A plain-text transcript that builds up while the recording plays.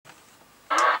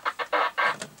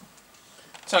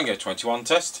Tango 21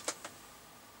 test.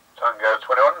 Tango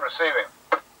 21 receiving.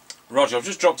 Roger, I've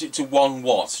just dropped it to 1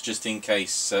 watt just in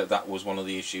case that was one of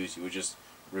the issues you were just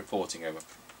reporting over.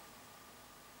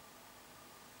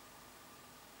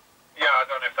 Yeah, I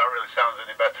don't know if that really sounds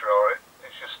any better or it's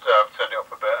just I've turned it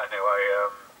up a bit anyway.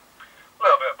 A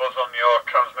little bit of buzz on your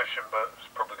transmission, but it's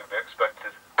probably going to be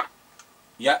expected.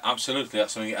 Yeah, absolutely.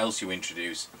 That's something else you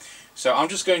introduce. So I'm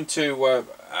just going to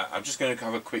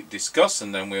have a quick discuss,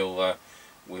 and then we'll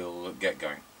get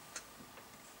going.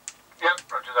 Yep,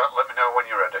 roger that. Let me know when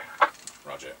you're ready.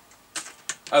 Roger.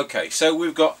 Okay, so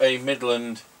we've got a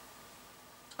Midland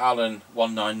Allen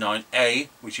 199A,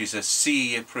 which is a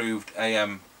CE approved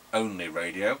AM only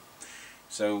radio.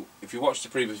 So if you watched the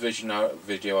previous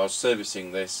video, I was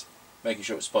servicing this, making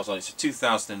sure it's spot on. It's a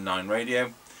 2009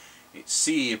 radio. It's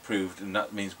CE approved, and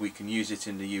that means we can use it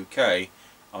in the UK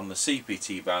on the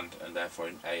CPT band and therefore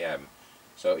in AM.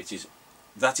 So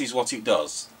that is what it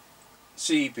does.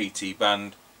 CPT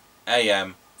band,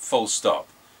 AM, full stop.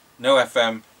 No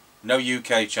FM, no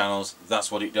UK channels,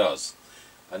 that's what it does.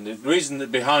 And the reason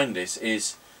that behind this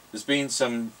is there's been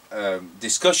some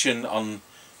discussion on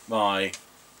the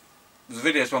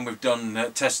videos when we've done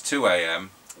test 2 AM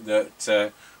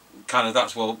that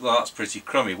that's pretty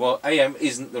crummy. Well, AM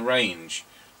isn't the range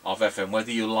of FM,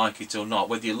 whether you like it or not,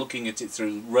 whether you're looking at it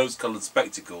through rose-coloured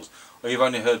spectacles or you've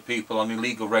only heard people on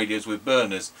illegal radios with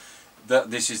burners,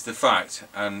 that this is the fact.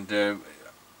 And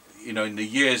you know, in the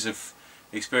years of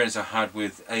experience I had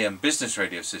with AM business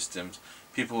radio systems,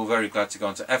 people were very glad to go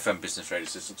onto FM business radio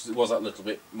systems because it was that little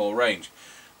bit more range.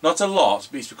 Not a lot,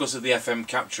 but it's because of the FM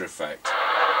capture effect.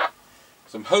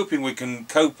 So I'm hoping we can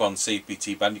cope on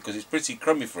CPT band because it's pretty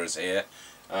crummy for us here,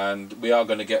 and we are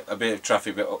going to get a bit of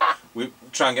traffic, but we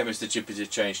try and get Mr. Chippie to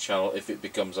change channel if it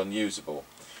becomes unusable.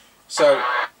 So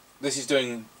this is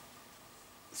doing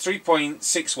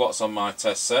 3.6 watts on my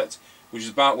test set, which is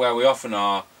about where we often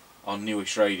are on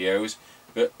newish radios,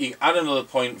 but you add another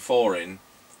 0.4 in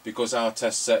because our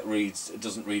test set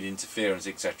doesn't read interference,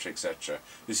 etc, etc.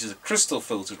 This is a crystal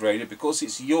filtered radio. Because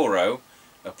it's Euro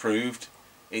approved,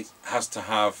 it has to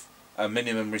have a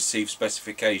minimum receive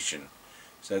specification.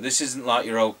 So this isn't like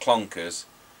your old clonkers.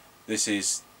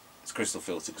 It's crystal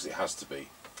filtered because it has to be.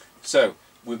 So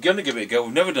we're going to give it a go.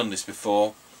 We've never done this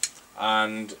before,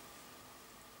 and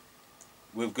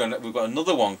we've got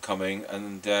another one coming,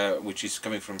 and which is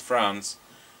coming from France.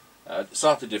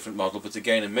 Slightly different model, but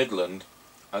again a Midland.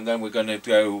 And then we're going to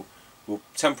go. We'll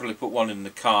temporarily put one in the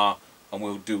car, and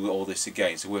we'll do all this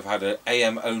again. So we've had an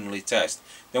AM only test.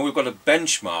 Then we've got a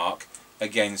benchmark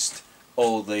against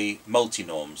all the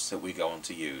MultiNorms that we go on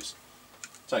to use.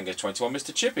 Tango 21,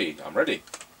 Mr. Chippie, I'm ready.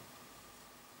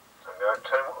 Tango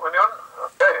 21,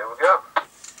 okay, here we go.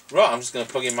 Right, I'm just going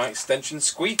to plug in my extension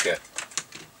squeaker.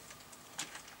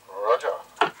 Roger.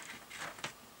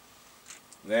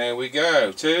 There we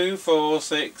go. 2, 4,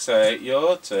 6, 8.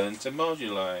 Your turn to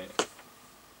modulate.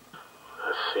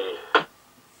 Let's see.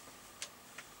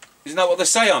 Isn't that what they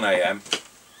say on AM?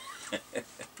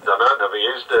 Don't know, never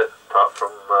used it apart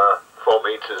from 4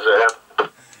 meters AM.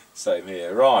 Same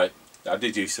here. Right. I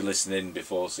did used to listen in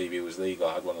before CB was legal.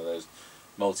 I had one of those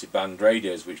multi-band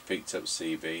radios which picked up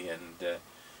CB, and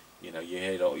you know, you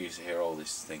used to hear all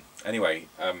this thing. Anyway,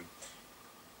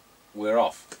 we're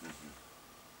off.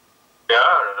 We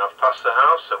are, and I've passed the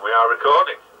house, and we are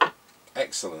recording.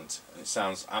 Excellent. And it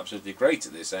sounds absolutely great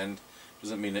at this end.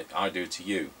 Doesn't mean that I do to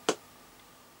you.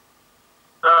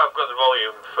 I've got the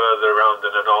volume further around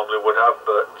than I normally would have,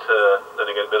 but then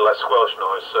again a bit less squelch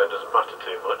noise, so it doesn't matter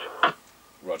too much.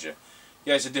 Roger.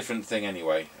 Yeah, it's a different thing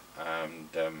anyway, and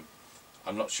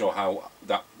I'm not sure how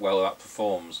well that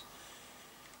performs,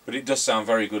 but it does sound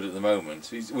very good at the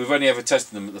moment. We've only ever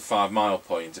tested them at the 5 mile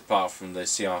point, apart from the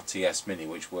CRTS Mini,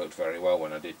 which worked very well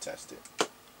when I did test it.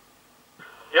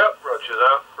 Yep, roger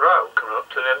that. Right, we're coming up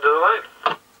to the end of the lane.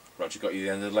 Roger, got you the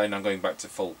end of the lane. I'm going back to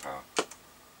full power.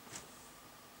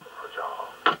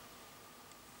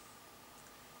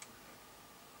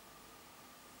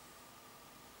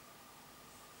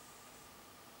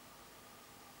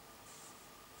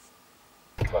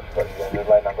 Got you the end of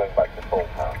the lane, I'm going back to full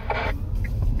power.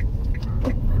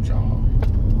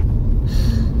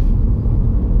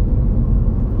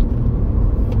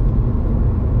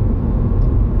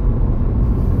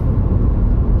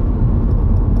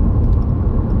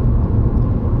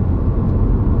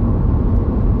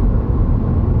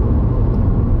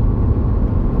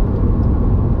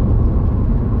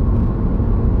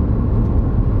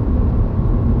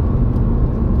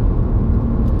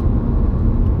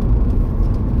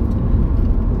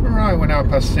 We're now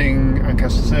passing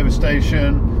Ancaster service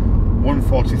station,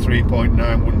 143.9,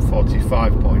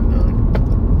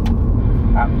 145.9.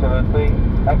 Absolutely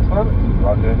excellent.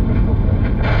 Roger, crystal clear.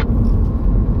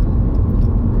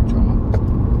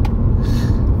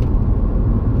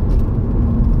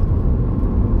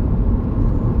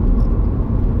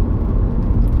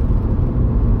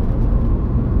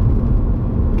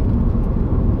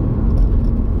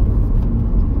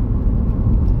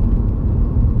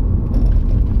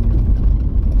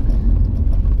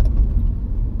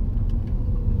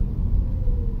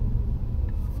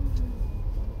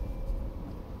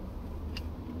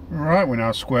 Right, we're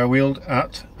now square wheeled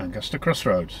at Ancaster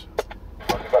Crossroads.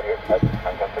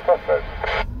 Ancaster Crossroads.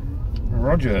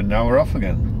 Roger, now we're off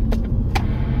again.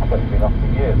 I bet you've been off for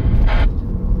years.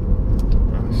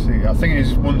 I see. I think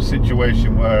it's one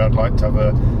situation where I'd like to have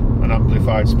an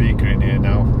amplified speaker in here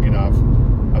now. You know,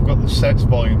 I've got the sets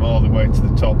volume all the way to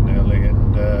the top nearly,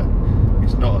 and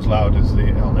it's not as loud as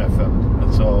the on FM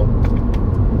at all.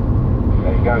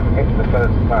 There you go, hit the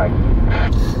first tag.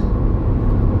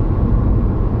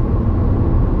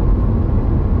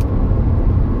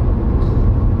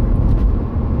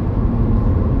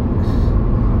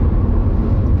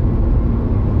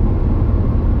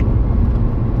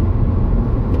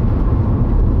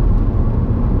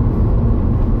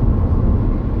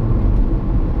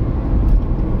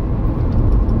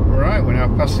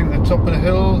 Passing the top of the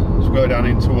hill, let's go down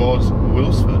in towards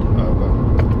Wilsford. Over.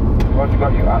 Roger,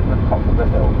 got you at the top of the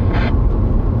hill.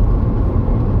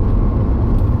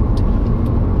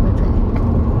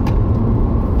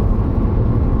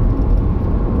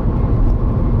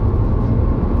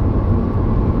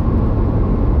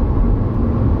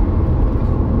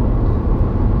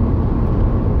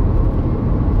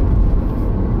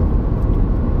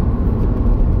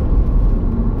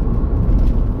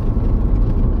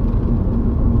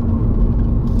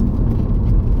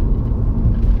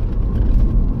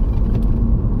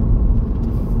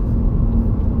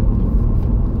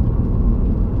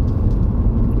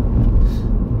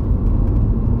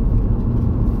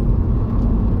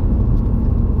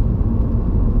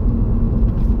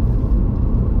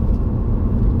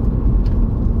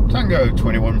 Tango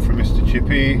 21 from Mr.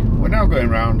 Chippie. We're now going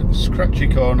round Scratchy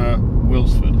Corner,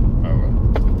 Wilsford. Over.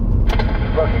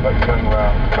 Roger, got you going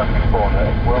round Scratchy Corner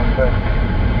at Wilsford.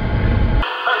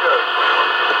 Tango 21,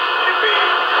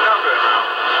 Chippie, now going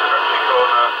round Scratchy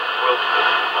Corner,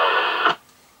 Wilsford. Over.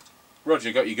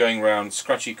 Roger, got you going round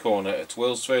Scratchy Corner at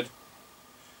Wilsford.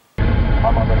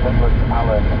 I'm on the Midland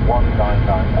Allen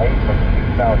 1998 from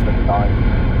 2009,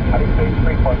 and it's been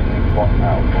 3.61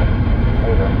 output.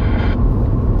 Over.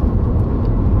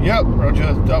 Yep,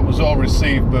 Roger, that was all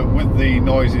received, but with the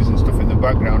noises and stuff in the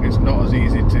background, it's not as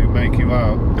easy to make you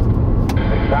out.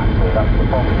 Exactly, that's the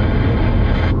problem.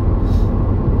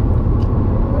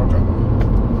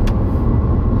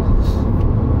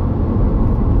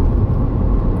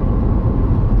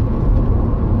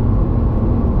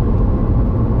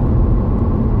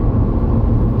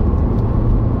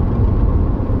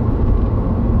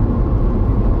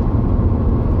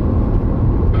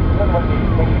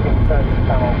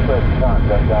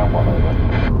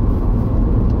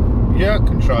 Yeah, I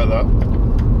can try that.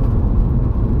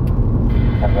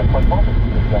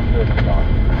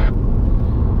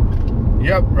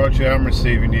 Yep, Roger, I'm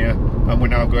receiving you, and we're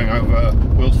now going over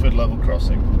Wilsford level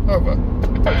crossing. Over.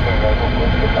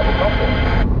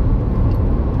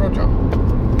 Roger.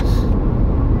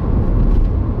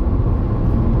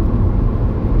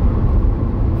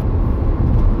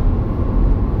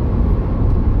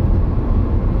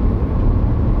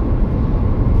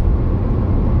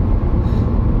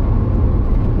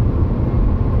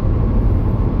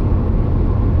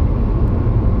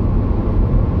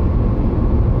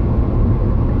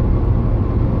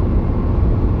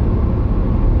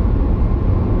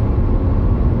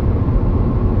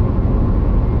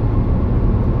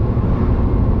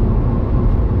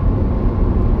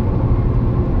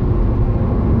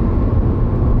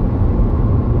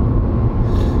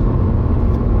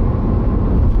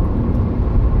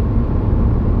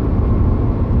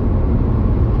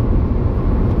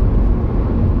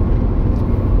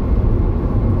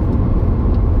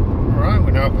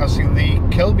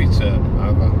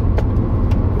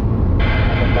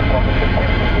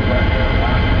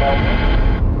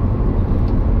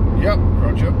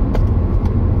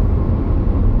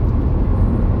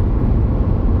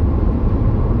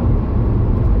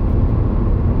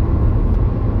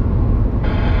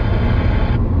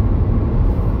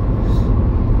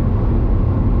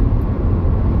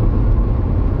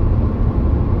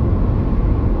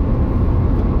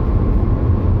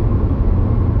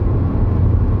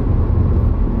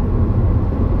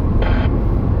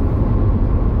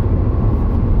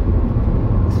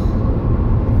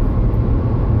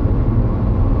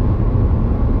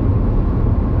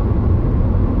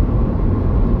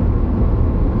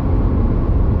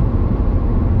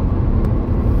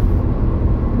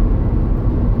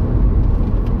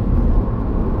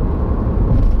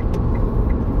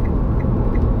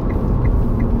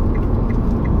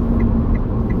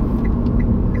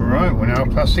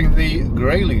 Passing the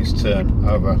Grayleys turn,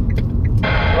 over.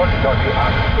 Roger,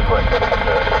 and the correct.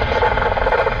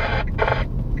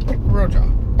 Roger.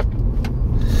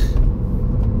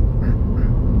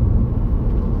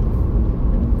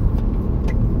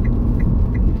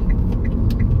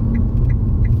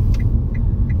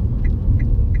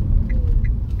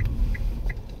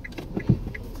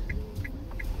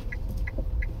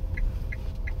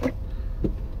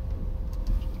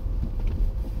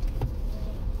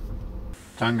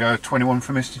 Tango 21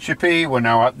 for Mr. Chippie. We're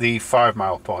now at the 5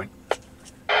 mile point.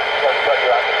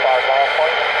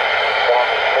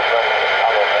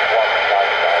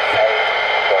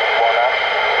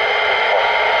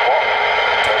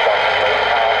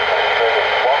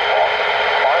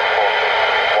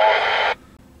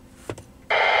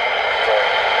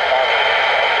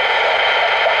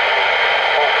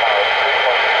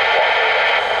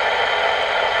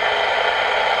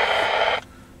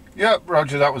 Yep,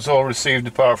 Roger, that was all received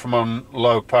apart from on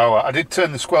low power. I did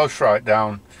turn the squelch right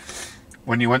down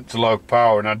when you went to low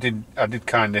power, and I did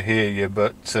kind of hear you,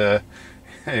 but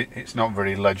it's not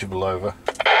very legible over.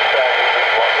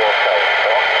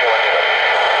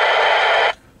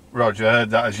 Roger, I heard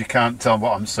that as you can't tell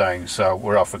what I'm saying, so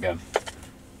we're off again.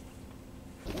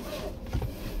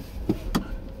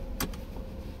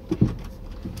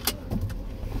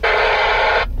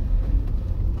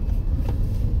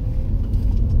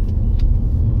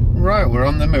 Right, we're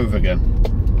on the move again.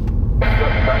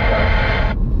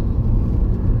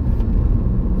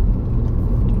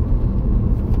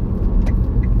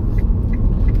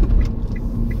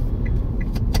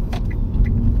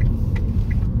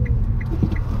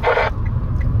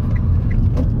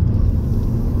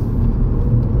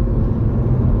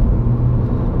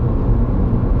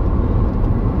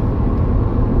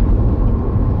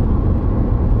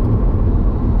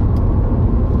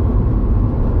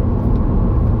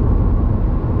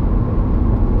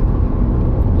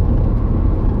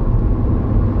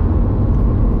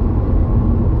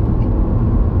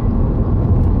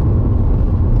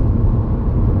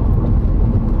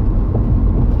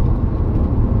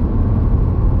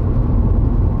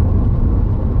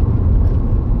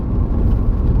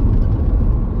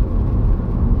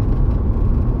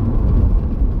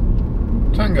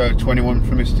 Tango 21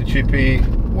 for Mr. Chippie.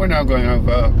 We're now going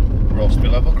over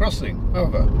Rossby level crossing.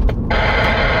 Over.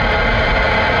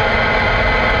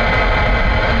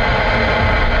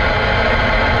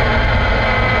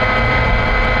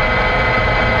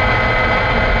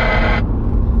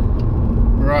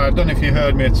 Right, I don't know if you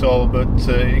heard me at all, but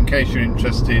in case you're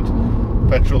interested,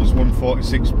 petrol's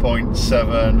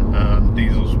 146.7 and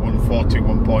diesel's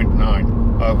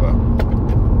 141.9. Over.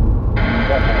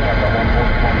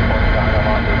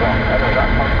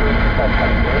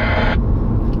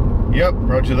 Yep,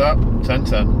 roger that.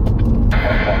 10-10.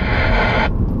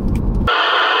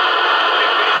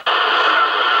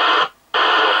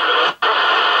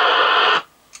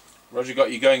 Roger,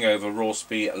 got you going over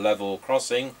Rossby level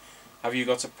crossing. Have you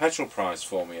got a petrol price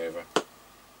for me, over?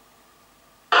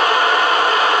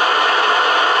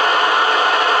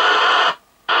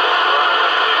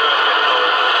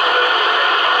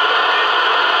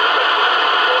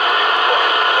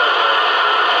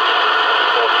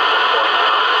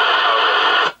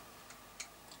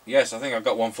 Yes, I think I've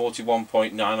got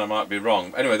 141.9, I might be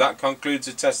wrong. Anyway, that concludes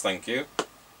the test, thank you.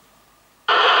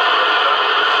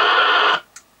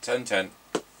 10-10.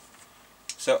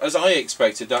 So, as I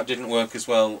expected, that didn't work as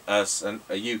well as a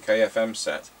UK FM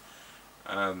set.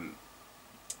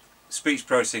 Speech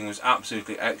processing was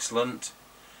absolutely excellent.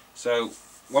 So,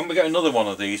 when we get another one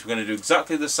of these, we're going to do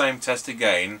exactly the same test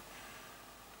again.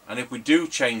 And if we do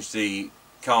change the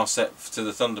car set to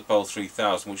the Thunderpole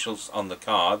 3000, which is on the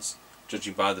cards,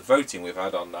 judging by the voting we've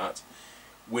had on that,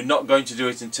 we're not going to do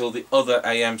it until the other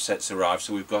AM sets arrive,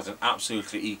 so we've got an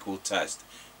absolutely equal test.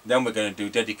 Then we're going to do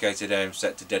dedicated AM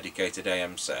set to dedicated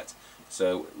AM set,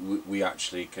 so we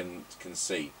actually can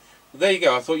see. Well, there you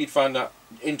go. I thought you'd find that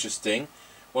interesting.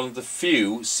 One of the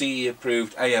few CE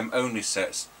approved AM only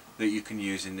sets that you can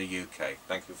use in the UK.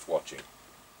 Thank you for watching.